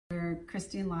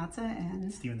Christine Latza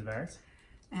and Steven Tavares.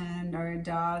 And our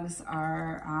dogs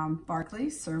are Barkley,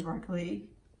 Sir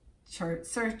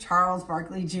Charles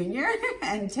Barkley Jr.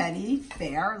 and Teddy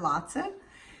Bear Latza.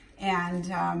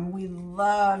 And we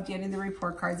loved getting the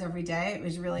report cards every day. It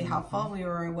was really helpful. We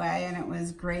were away and it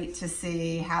was great to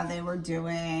see how they were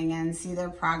doing and see their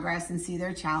progress and see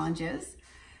their challenges.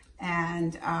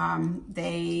 And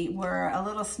they were a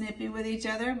little snippy with each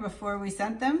other before we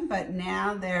sent them, but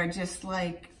now they're just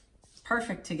like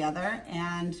perfect together,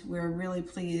 and we're really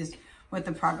pleased with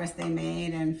the progress they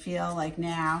made and feel like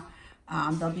now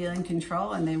they'll be in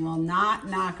control and they will not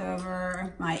knock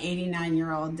over my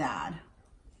 89-year-old dad.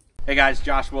 Hey guys,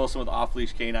 Josh Wilson with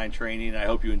Off-Leash Canine Training, and I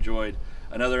hope you enjoyed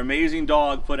another amazing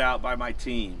dog put out by my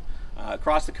team.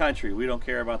 Across the country, we don't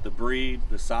care about the breed,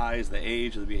 the size, the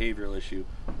age, or the behavioral issue.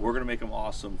 We're going to make them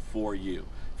awesome for you.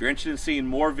 If you're interested in seeing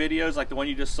more videos like the one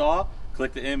you just saw,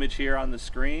 click the image here on the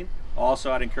screen.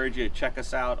 Also, I'd encourage you to check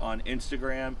us out on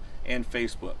Instagram and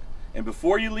Facebook. And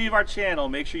before you leave our channel,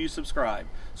 make sure you subscribe.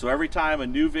 So every time a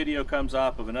new video comes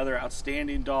up of another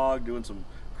outstanding dog doing some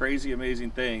crazy,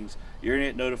 amazing things, you're going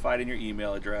to get notified in your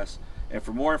email address. And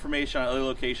for more information on other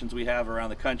locations we have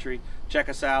around the country, check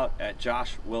us out at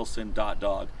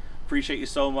joshwilson.dog. Appreciate you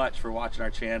so much for watching our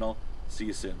channel. See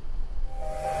you soon.